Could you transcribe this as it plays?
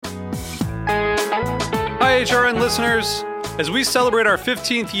HRN listeners. As we celebrate our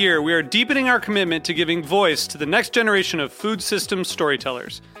 15th year, we are deepening our commitment to giving voice to the next generation of food systems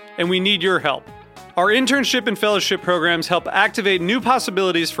storytellers, and we need your help. Our internship and fellowship programs help activate new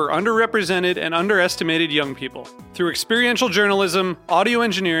possibilities for underrepresented and underestimated young people through experiential journalism, audio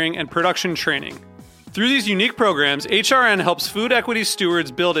engineering, and production training. Through these unique programs, HRN helps food equity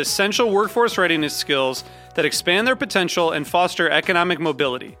stewards build essential workforce readiness skills that expand their potential and foster economic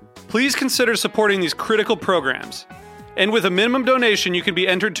mobility. Please consider supporting these critical programs. And with a minimum donation, you can be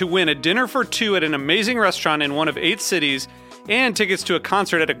entered to win a dinner for two at an amazing restaurant in one of 8 cities and tickets to a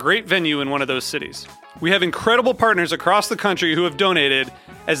concert at a great venue in one of those cities. We have incredible partners across the country who have donated,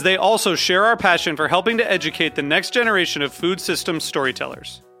 as they also share our passion for helping to educate the next generation of food systems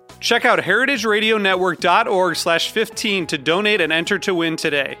storytellers. Check out heritageradionetwork.org/15 to donate and enter to win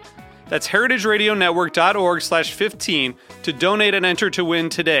today. That's heritageradionetwork.org/15 to donate and enter to win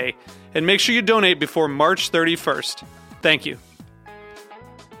today. And make sure you donate before March 31st. Thank you.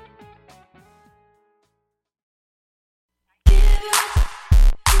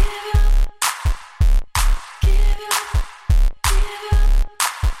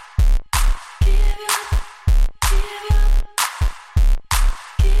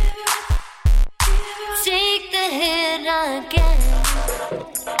 Take the hit again.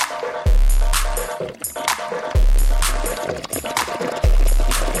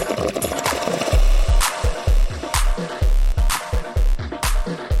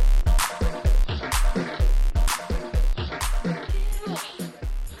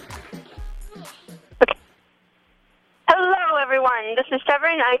 This is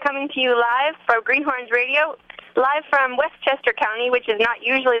Severine. I'm coming to you live from Greenhorn Radio, live from Westchester County, which is not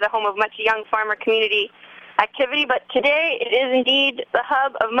usually the home of much young farmer community activity, but today it is indeed the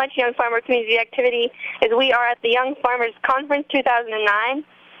hub of much young farmer community activity, as we are at the Young Farmers Conference 2009,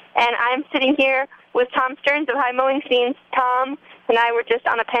 and I'm sitting here with Tom Stearns of Mowing. Tom and I were just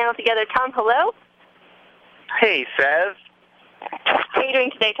on a panel together. Tom, hello. Hey, Sev. How are you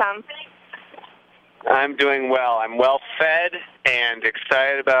doing today, Tom? I'm doing well. I'm well fed and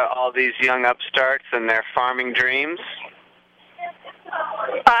excited about all these young upstarts and their farming dreams.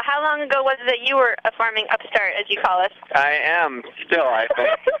 How long ago was it that you were a farming upstart, as you call us? I am still, I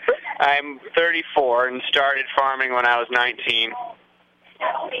think. I'm 34 and started farming when I was 19.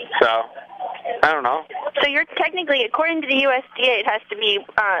 So, I don't know. So you're technically, according to the USDA, it has to be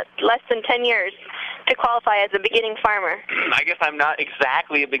less than 10 years to qualify as a beginning farmer. I guess I'm not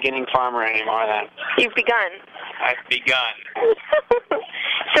exactly a beginning farmer anymore then. You've begun. I've begun.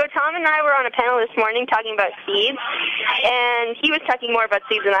 So Tom and I were on a panel this morning talking about seeds, and he was talking more about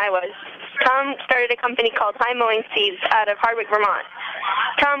seeds than I was. Tom started a company called Mowing Seeds out of Hardwick, Vermont.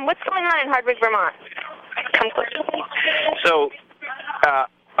 Tom, what's going on in Hardwick, Vermont? Come closer. So,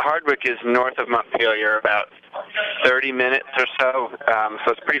 Hardwick is north of Montpelier, about 30 minutes or so,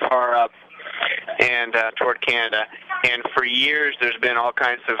 so it's pretty far up and toward Canada. And for years, there's been all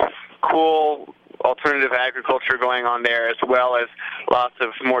kinds of cool alternative agriculture going on there, as well as lots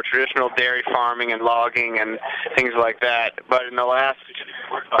of more traditional dairy farming and logging and things like that. But in the last,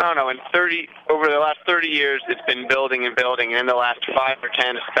 over the last 30 years, it's been building and building. And in the last 5 or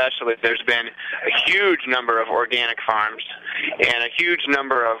 10 especially, there's been a huge number of organic farms and a huge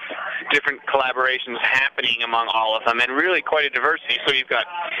number of different collaborations happening among all of them, and really quite a diversity. So you've got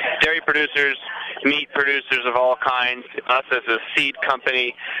dairy producers, meat producers of all kinds, us as a seed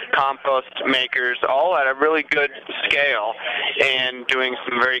company, compost makers, all at a really good scale, and doing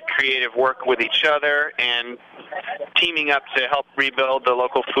some very creative work with each other and teaming up to help rebuild the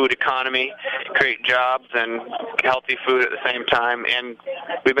local food economy, create jobs and healthy food at the same time, and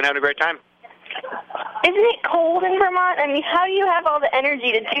we've been having a great time. Isn't it cold in Vermont? I mean, how do you have all the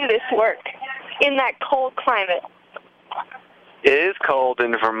energy to do this work in that cold climate? It is cold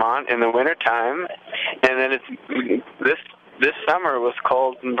in Vermont in the wintertime, and then it's this summer was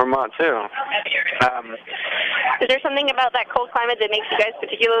cold in Vermont too. Is there something about that cold climate that makes you guys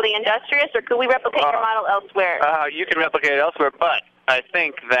particularly industrious, or could we replicate your model elsewhere? You can replicate it elsewhere, but I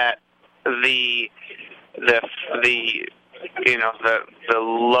think that the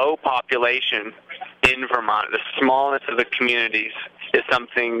low population in Vermont, the smallness of the communities, is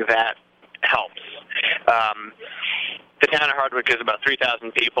something that helps. The town of Hardwick is about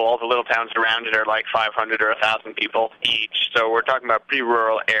 3,000 people. All the little towns around it are like 500 or 1,000 people each. So we're talking about a pretty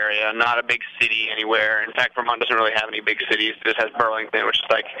rural area, not a big city anywhere. In fact, Vermont doesn't really have any big cities. It just has Burlington, which is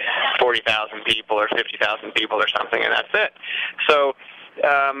like 40,000 people or 50,000 people or something, and that's it. So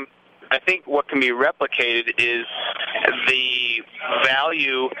I think what can be replicated is the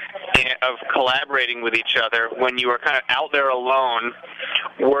value of collaborating with each other when you are kind of out there alone,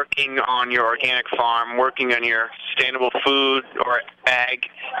 working on your organic farm, working on your sustainable food or ag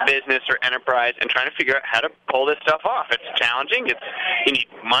business or enterprise, and trying to figure out how to pull this stuff off. It's challenging. You need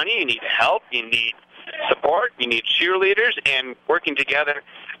money, you need help, you need support, you need cheerleaders, and working together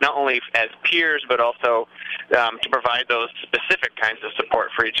not only as peers but also to provide those specific kinds of support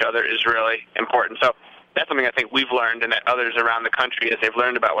for each other is really important. So that's something I think we've learned and that others around the country, as they've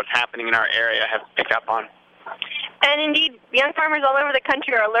learned about what's happening in our area, have picked up on. And indeed, young farmers all over the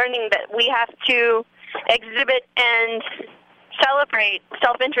country are learning that we have to exhibit and celebrate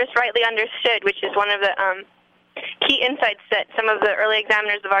self-interest rightly understood, which is one of the key insights that some of the early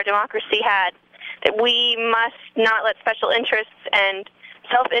examiners of our democracy had, that we must not let special interests and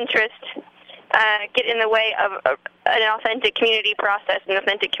self-interest get in the way of an authentic community process, an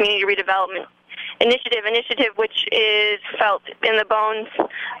authentic community redevelopment initiative which is felt in the bones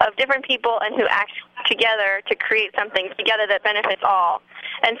of different people and who act together to create something together that benefits all.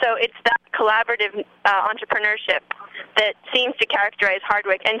 And so it's that collaborative entrepreneurship that seems to characterize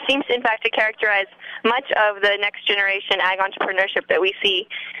Hardwick and seems, in fact, to characterize much of the next generation ag entrepreneurship that we see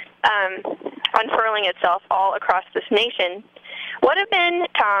unfurling itself all across this nation. What have been,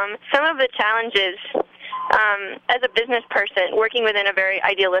 Tom, some of the challenges as a business person working within a very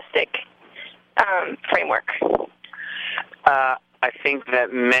idealistic framework? I think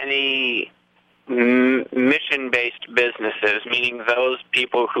that many mission-based businesses, meaning those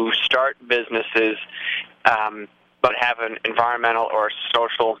people who start businesses but have an environmental or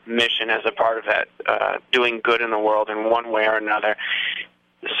social mission as a part of that, doing good in the world in one way or another,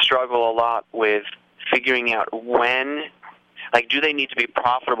 struggle a lot with figuring out when, like, do they need to be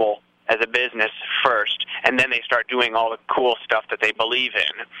profitable as a business first, and then they start doing all the cool stuff that they believe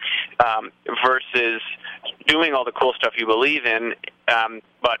in, versus doing all the cool stuff you believe in,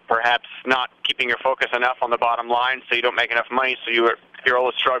 but perhaps not keeping your focus enough on the bottom line so you don't make enough money, so you're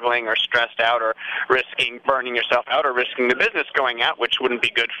always struggling or stressed out or risking burning yourself out or risking the business going out, which wouldn't be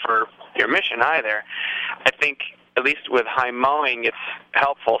good for your mission either. I think, at least with High Mowing, it's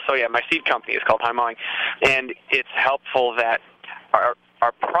helpful. So yeah, my seed company is called High Mowing, and it's helpful that our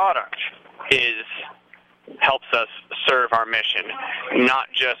product helps us serve our mission, not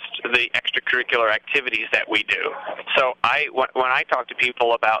just the extracurricular activities that we do. So when I talk to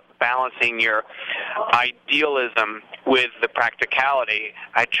people about balancing your idealism with the practicality,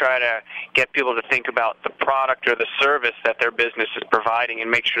 I try to get people to think about the product or the service that their business is providing and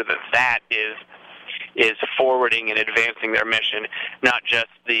make sure that that is forwarding and advancing their mission, not just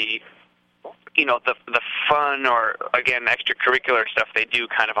the fun or, again, extracurricular stuff they do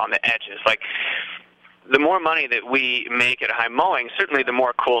kind of on the edges. Like, the more money that we make at High Mowing, certainly the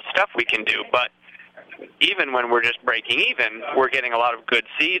more cool stuff we can do. But even when we're just breaking even, we're getting a lot of good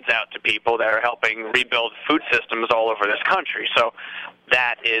seeds out to people that are helping rebuild food systems all over this country. So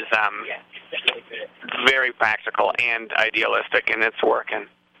that is very practical and idealistic, and it's working.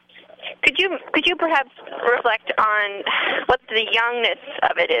 Could you perhaps reflect on what the youngness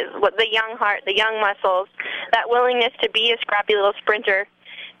of it is, what the young heart, the young muscles, that willingness to be a scrappy little sprinter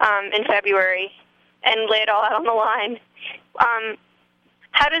in February and lay it all out on the line?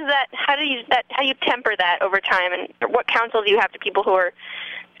 How do you temper that over time, and what counsel do you have to people who are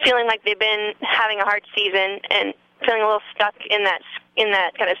feeling like they've been having a hard season and feeling a little stuck in that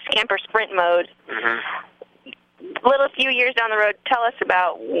kind of scamper sprint mode? Mm-hmm. Little few years down the road, tell us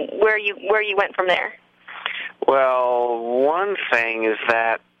about where you went from there. Well, one thing is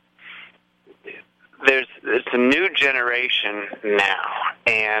that it's a new generation now,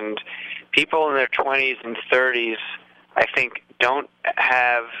 and people in their 20s and 30s, I think, don't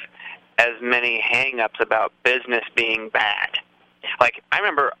have as many hang-ups about business being bad. Like, I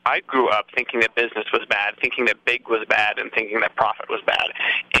remember I grew up thinking that business was bad, thinking that big was bad, and thinking that profit was bad.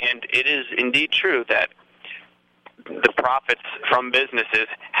 And it is indeed true that the profits from businesses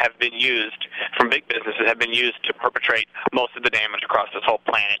have been used, from big businesses, have been used to perpetrate most of the damage across this whole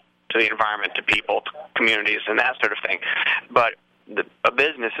planet, to the environment, to people, to communities, and that sort of thing. But a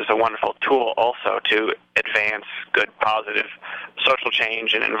business is a wonderful tool also to advance good, positive social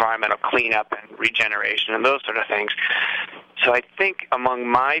change and environmental cleanup and regeneration and those sort of things. So I think among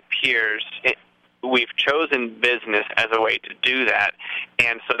my peers, we've chosen business as a way to do that,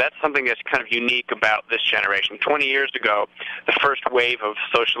 and so that's something that's kind of unique about this generation. 20 years ago, the first wave of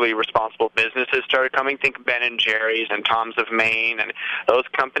socially responsible businesses started coming. Think Ben & Jerry's and Tom's of Maine and those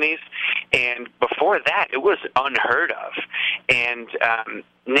companies, and before that, it was unheard of. And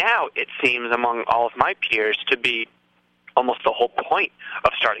now it seems among all of my peers to be almost the whole point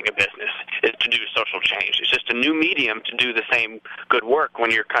of starting a business is to do social change. It's just a new medium to do the same good work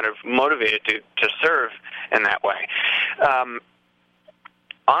when you're kind of motivated to serve in that way.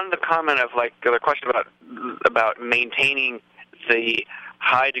 On the comment of the question about maintaining the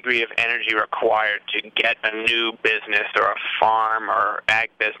high degree of energy required to get a new business or a farm or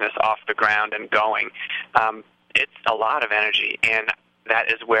ag business off the ground and going, it's a lot of energy, and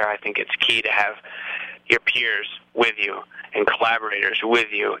that is where I think it's key to have your peers with you and collaborators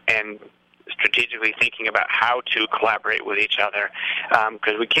with you, and strategically thinking about how to collaborate with each other,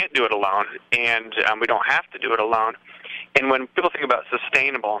 because we can't do it alone, and we don't have to do it alone. And when people think about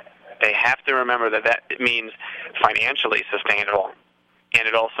sustainable, they have to remember that means financially sustainable, and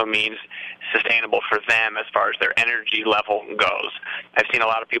it also means sustainable for them as far as their energy level goes. I've seen a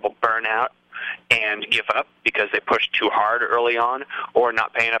lot of people burn out and give up because they pushed too hard early on or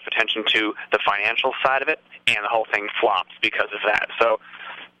not pay enough attention to the financial side of it, and the whole thing flops because of that. So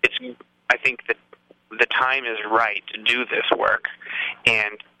I think that the time is right to do this work,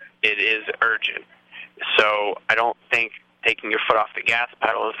 and it is urgent. So I don't think taking your foot off the gas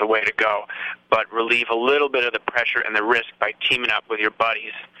pedal is the way to go, but relieve a little bit of the pressure and the risk by teaming up with your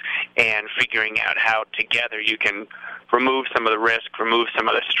buddies and figuring out how together you can remove some of the risk, remove some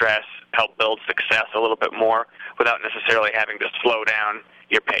of the stress, help build success a little bit more without necessarily having to slow down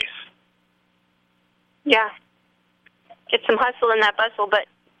your pace. Yeah. Get some hustle in that bustle, but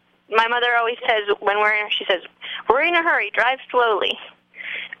my mother always says she says, we're in a hurry, drive slowly.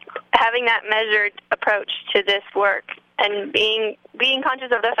 Having that measured approach to this work and being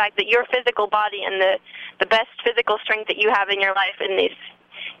conscious of the fact that your physical body and the best physical strength that you have in your life in these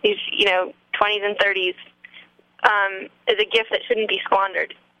 20s and 30s is a gift that shouldn't be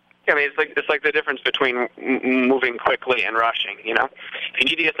squandered. I mean, it's like the difference between moving quickly and rushing. If you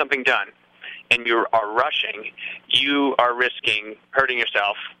need to get something done and you are rushing, you are risking hurting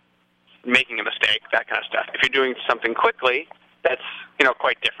yourself, making a mistake, that kind of stuff. If you're doing something quickly, that's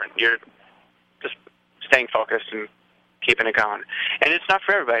quite different. You're just staying focused and keeping it going. And it's not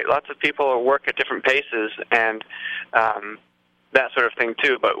for everybody. Lots of people work at different paces and that sort of thing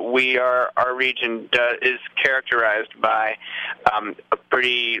too. But our region is characterized by a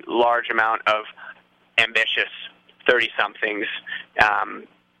pretty large amount of ambitious 30-somethings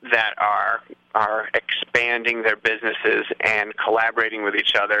that are expanding their businesses and collaborating with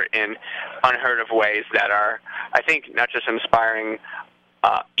each other in unheard of ways that are, I think, not just inspiring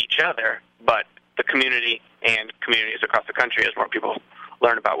each other, but the community and communities across the country as more people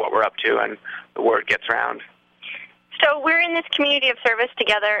learn about what we're up to and the word gets around. So we're in this community of service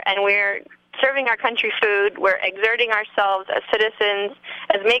together, and we're serving our country food. We're exerting ourselves as citizens,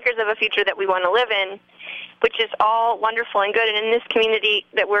 as makers of a future that we want to live in, which is all wonderful and good. And in this community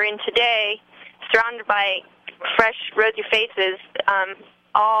that we're in today, surrounded by fresh, rosy faces,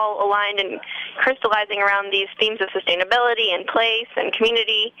 all aligned and crystallizing around these themes of sustainability and place and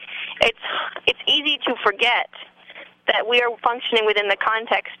community, it's easy to forget that we are functioning within the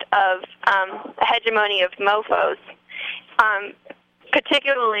context of a hegemony of mofos.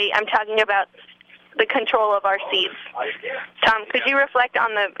 Particularly, I'm talking about the control of our seeds. Tom, could you reflect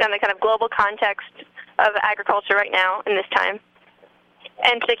on the kind of global context of agriculture right now in this time,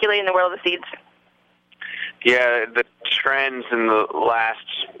 and particularly in the world of seeds? Yeah, the trends in the last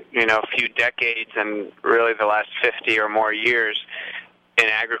few decades and really the last 50 or more years in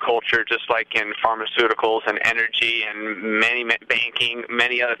agriculture, just like in pharmaceuticals and energy and many banking,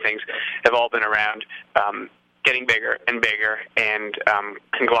 many other things, have all been around getting bigger and bigger, and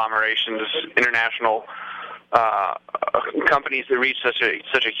conglomerations, international companies that reach such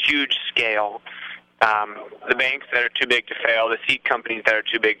a huge scale. The banks that are too big to fail, the seed companies that are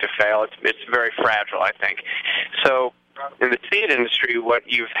too big to fail, it's very fragile, I think. So in the seed industry, what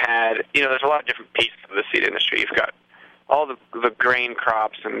you've had, there's a lot of different pieces of the seed industry. You've got all the grain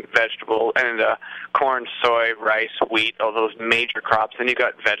crops and vegetables, and corn, soy, rice, wheat, all those major crops. Then you've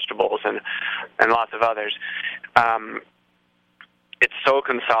got vegetables and lots of others. It's so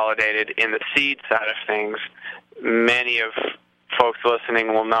consolidated in the seed side of things. Many of folks listening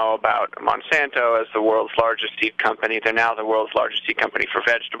will know about Monsanto as the world's largest seed company. They're now the world's largest seed company for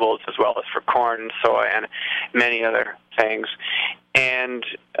vegetables as well as for corn and soy and many other things. And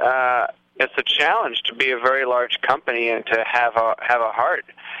it's a challenge to be a very large company and to have a heart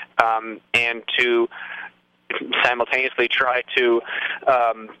and to simultaneously try to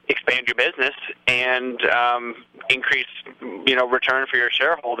expand your business and increase return for your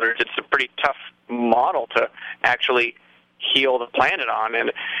shareholders. It's a pretty tough model to actually heal the planet on,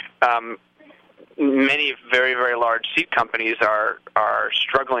 and many very, very large seed companies are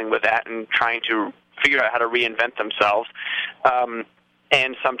struggling with that and trying to figure out how to reinvent themselves,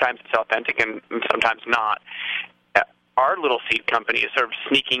 and sometimes it's authentic and sometimes not. Our little seed company is sort of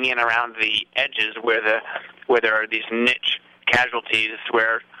sneaking in around the edges where there are these niche casualties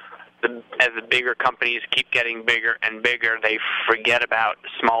where as the bigger companies keep getting bigger and bigger, they forget about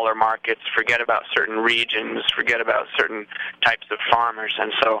smaller markets, forget about certain regions, forget about certain types of farmers.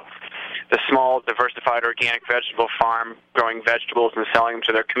 And so the small, diversified organic vegetable farm growing vegetables and selling them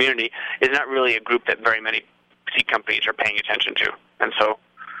to their community is not really a group that very many seed companies are paying attention to. And so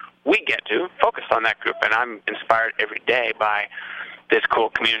we get to focus on that group, and I'm inspired every day by this cool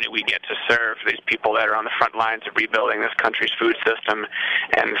community we get to serve, these people that are on the front lines of rebuilding this country's food system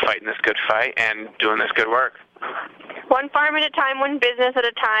and fighting this good fight and doing this good work. One farm at a time, one business at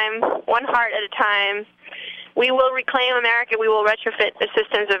a time, one heart at a time. We will reclaim America. We will retrofit the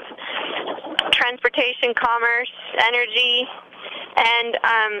systems of transportation, commerce, energy, and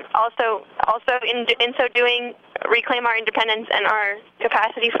also in so doing, reclaim our independence and our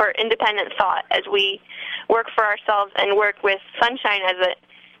capacity for independent thought as we work for ourselves and work with sunshine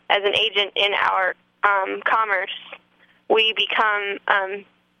as an agent in our commerce. We become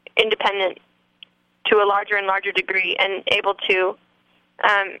independent to a larger and larger degree and able to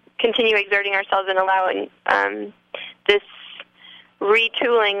continue exerting ourselves and allowing this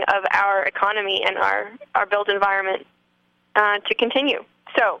retooling of our economy and our built environment to continue.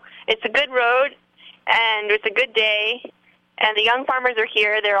 So it's a good road, and it's a good day, and the young farmers are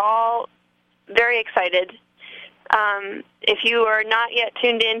here. They're all very excited. If you are not yet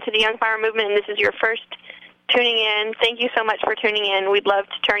tuned in to the Young Farmer Movement and this is your first tuning in, thank you so much for tuning in. We'd love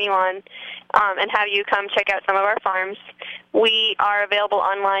to turn you on and have you come check out some of our farms. We are available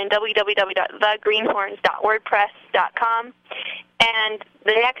online, www.thegreenhorns.wordpress.com. And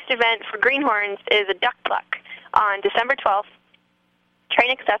the next event for Greenhorns is a duck pluck on December 12th, train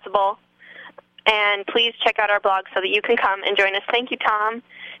accessible. And please check out our blog so that you can come and join us. Thank you, Tom.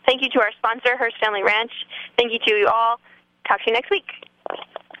 Thank you to our sponsor, Hearst Family Ranch. Thank you to you all. Talk to you next week.